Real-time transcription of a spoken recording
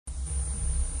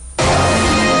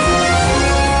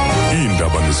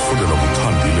ndisifundela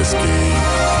nguthandile skeni.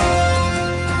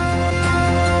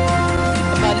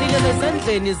 Lilele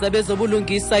ezandleni zabezo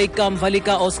bulungisa ikamva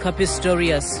likaOscar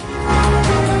Pistorius.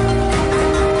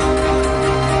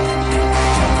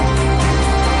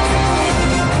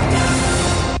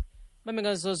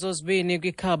 Ngazozo zibini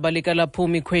kwikhaba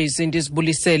likalaphumi khwezi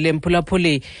ndizibulisele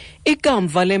mphulaphuli.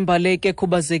 Ikamva lembaleki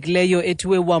ekhubazekileyo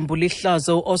ethiwe wambu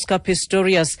lihlazo uOscar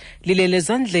Pistorius lilele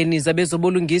ezandleni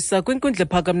zabezobulungisa kwinkundla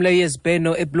ephakamileyo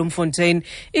yezibheno eBloemfontein.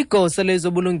 Igosa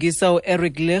lezobulungisa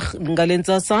uEric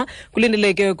ngalentsasa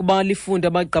kulindeleke ukuba lifunde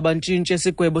amagqabantshintshi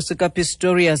esigwebo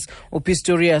sikaPistorius.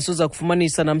 uPistorius uza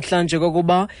kufumanisa namhlanje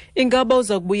kokuba ingaba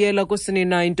uza kubuyela kusini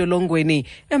na intolongweni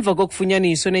emva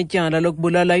kokufunyaniswa netyala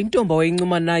lokubulala intombi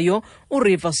incuma nayo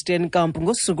uRiver Steenkamp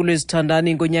ngosuku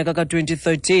lwesithandani ngonyaka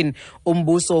ka-2013.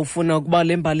 Umbuso ufuna ukuba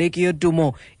le mbaleki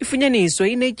yodumo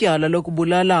ifunyaniswe inetyala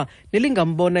lokubulala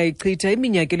nelingambona ichitha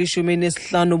iminyaka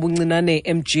 15 ubuncinane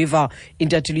emjiva.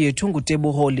 Intatheli yethu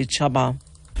nguTebuholi Chaba.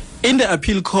 In the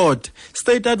appeal court,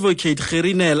 State Advocate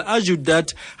Gerinel argued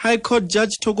that High Court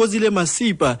Judge Thokozile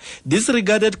Masipa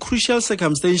disregarded crucial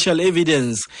circumstantial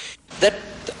evidence. That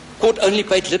court only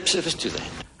paid lip service to that.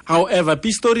 However,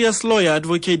 Pistorius' lawyer,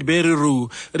 Advocate Barry Roo,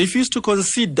 refused to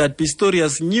concede that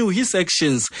Pistorius knew his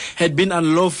actions had been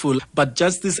unlawful, but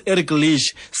Justice Eric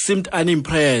Leach seemed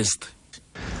unimpressed.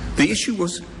 The issue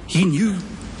was he knew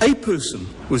a person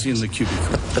was in the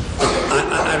cubicle.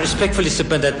 I respectfully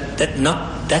submit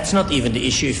that's not even the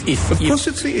issue. Of course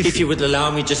it's the issue. If you would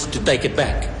allow me just to take it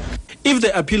back. If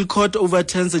the appeal court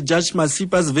overturns Judge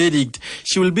Masipa's verdict,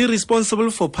 she will be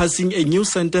responsible for passing a new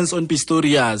sentence on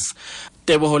Pistorius.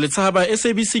 Tebohole Tsaba,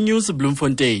 SABC News,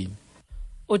 Bloemfontein.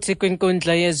 Uthi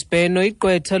kwinkundla yezibheno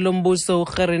igqwetha lombuso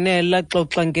uGerinela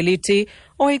xoxa ngelithi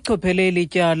oyichophele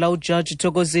ilityala uJudge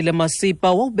Thokozile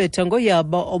Masipa wawubetha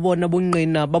ngoyaba obona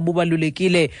bungqina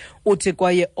babubalulekile. Uthi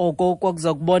kwaye oko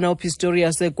kwakuza kubona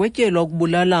uPistorius egwetyelwa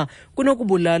ukubulala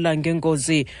kunokubulala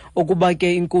ngengozi. Ukuba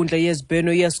ke inkundla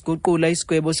yezibheno iyasiguqula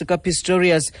isigwebo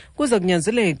sikaPistorius kuza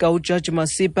kunyanzeleka uJudge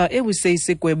Masipa ewise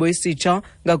isigwebo esitsha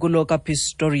ngakulo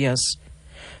kaPistorius.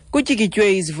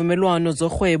 Kutyikitywe izivumelwano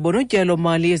zorhwebo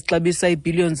notyalo-mali ezixabisa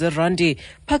iibhiliyoni zerandi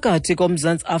phakathi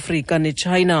koMzantsi Afrika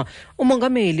neChina.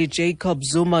 Umongameli Jacob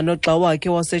Zuma noxa wakhe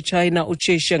wasechina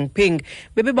uXi Jinping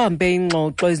bebebambe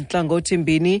ingxoxo ezintlangothi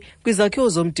mbini kwizakhiwo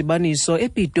zomdibaniso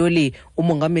ePitoli.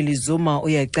 Umongameli Zuma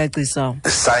uyacacisa. The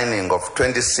signing of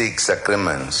 26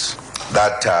 agreements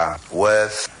that are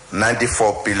worth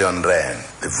 94 billion rand.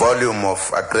 The volume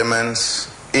of agreements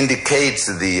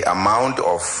indicates the amount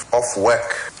of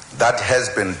work that has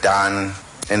been done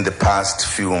in the past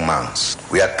few months.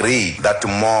 We agree that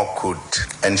more could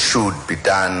and should be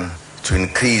done to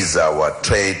increase our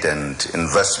trade and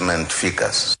investment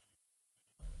figures.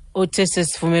 Uthe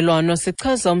sesivumelwano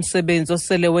sichaza umsebenzi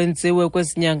osele wenziwe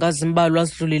kwezinyanga zimbalwa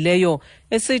zidlulileyo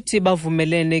esithi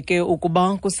bavumelene ke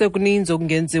ukuba kusekuninzi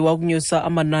okungenziwa ukunyusa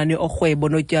amanani orhwebo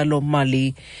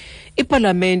notyalo-mali.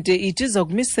 Iparlamente ithi iza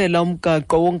kumisela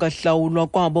umgaqo wongahlawulwa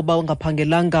kwabo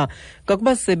bangaphangelanga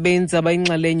ngakubasebenzi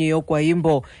abayinxalenye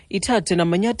yogwayimbo ithathe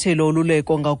namanyathelo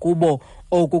oluleko ngakubo.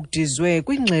 Oku kudizwe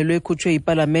kwingxelo ekhutshwe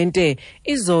yiParlamente.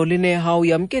 Izolo iNehawu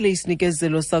yamkele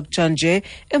isinikezelo sakutshanje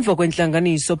emva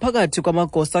kwentlanganiso phakathi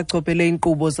kwamagosa achophele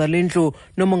inkqubo zale ndlu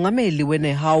nomongameli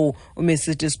weNehawu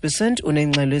uMercedes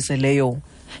unengxelo ezeleyo.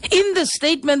 In the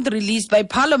statement released by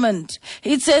Parliament,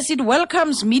 it says it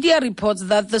welcomes media reports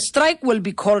that the strike will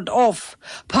be called off.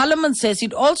 Parliament says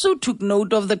it also took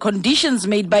note of the conditions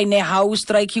made by Nehawu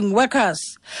striking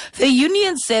workers. The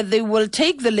union said they will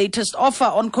take the latest offer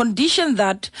on condition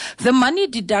that the money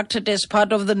deducted as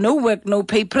part of the no work, no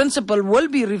pay principle will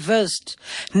be reversed.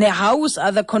 Nehawu's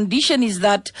other condition is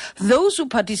that those who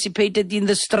participated in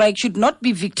the strike should not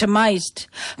be victimized.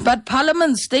 But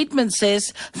Parliament's statement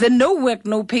says the no work,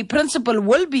 no pay principle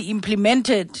will be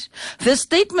implemented. The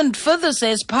statement further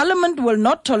says Parliament will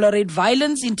not tolerate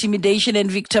violence, intimidation and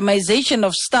victimization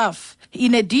of staff.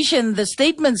 In addition, the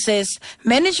statement says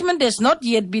management has not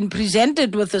yet been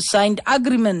presented with a signed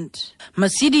agreement.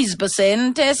 Mercedes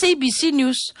Besant, SABC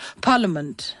News,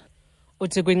 Parliament.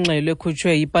 Uthi kwingxelo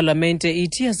ekhutshwe yiParlamente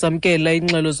ithi yazamkela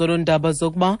ingxelo zolondaba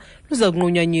zokuba luza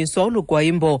kunqunyanyiswa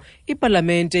ulugwayimbo.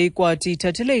 iParlamente ikwathi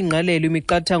ithathele ingqalelo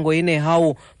imiqathango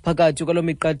yeNehawu phakathi kwalo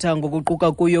miqathango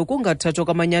kuquka kuyo kungathathwa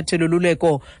kwamanyathelo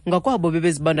luleko ngakwabo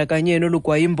bebezibandakanye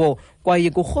nolugwayimbo kwaye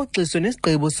kurhoxiswe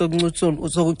nesigqibo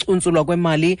sokucuntsulwa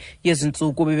kwemali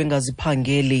yezintsuku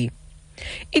bebengaziphangeli.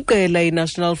 Iqela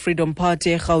i-National Freedom Party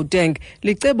eGauteng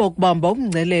liceba ukubamba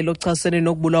umngcelelo ochasene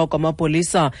nokubulawa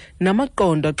kwamapolisa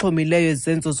namaqondo axhomileyo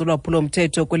ezenzo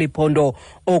zolwaphulo-mthetho kweli phondo.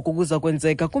 Oku kuza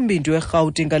kwenzeka kumbindi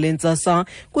weRhawuti ngale ntsasa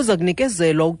kuza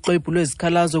kunikezelwa uxwebhu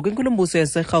lwezikhalazo kwinkulumbuso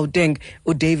yaseGauteng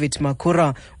uDavid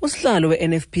Makhura. Usihlalo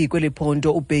we-NFP kweli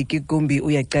phondo uBheki Gumbi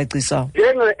uyacacisa.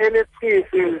 Njenge-NFP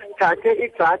sithathe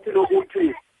igxathi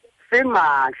lokuthi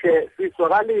singashe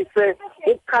sizwakalise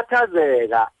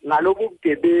ukukhathazeka ngalobu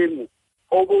bugebengu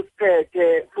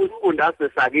obusiphethe kusifundazwe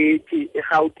sakithi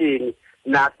eGauteng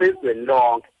nasezweni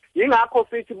lonke. Yingakho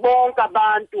sithi bonke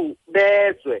abantu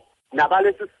bezwe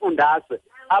nabalesi sifundazwe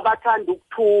abathanda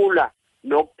ukuthula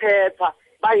nokuphepha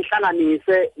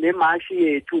bayihlanganise nemashi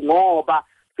yethu, ngoba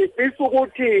sifisa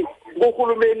ukuthi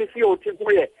uhulumeni siyothi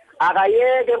kuye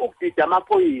akayeke ukudida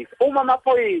amaphoyisa. Uma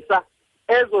amaphoyisa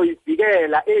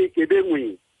ezoyivikela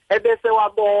ezigebengwini ebese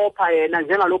wabopha yena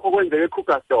njengalokho kwenzeke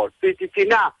eKrugersdorp, sithi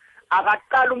thina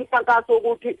akaqala umkhankaso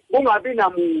ukuthi kungabi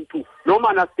namuntu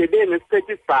noma nasigebengu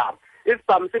esiphethe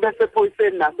isibhamu sibe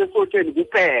sephoyiseni nasesotheni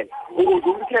kuphela, ukuze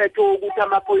umthetho wokuthi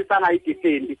amaphoyisa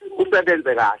angayidifendi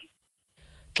usebenze kahle.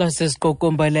 Xa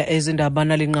sesiqokombela ezindaba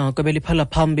nalinqaku beliphala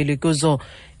phambili kuzo,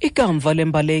 ikamva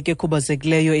lembaleki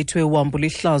ekhubazekileyo ethiwe wambu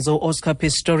lihlazo uOscar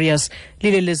Pistorius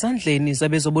lilele ezandleni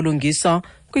zabezo bulungisa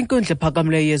kwinkundla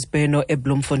ephakamileyo yezibheno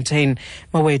eBloemfontein.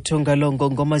 Mawethu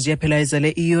ngalongo ngoma ziyaphela ezele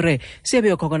iyure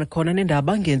siyabe khona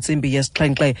nendaba ngentsimbi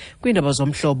yesixhenxe kwiindaba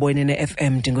zomhlobo enene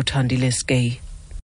FM. Ndinguthandile Skay.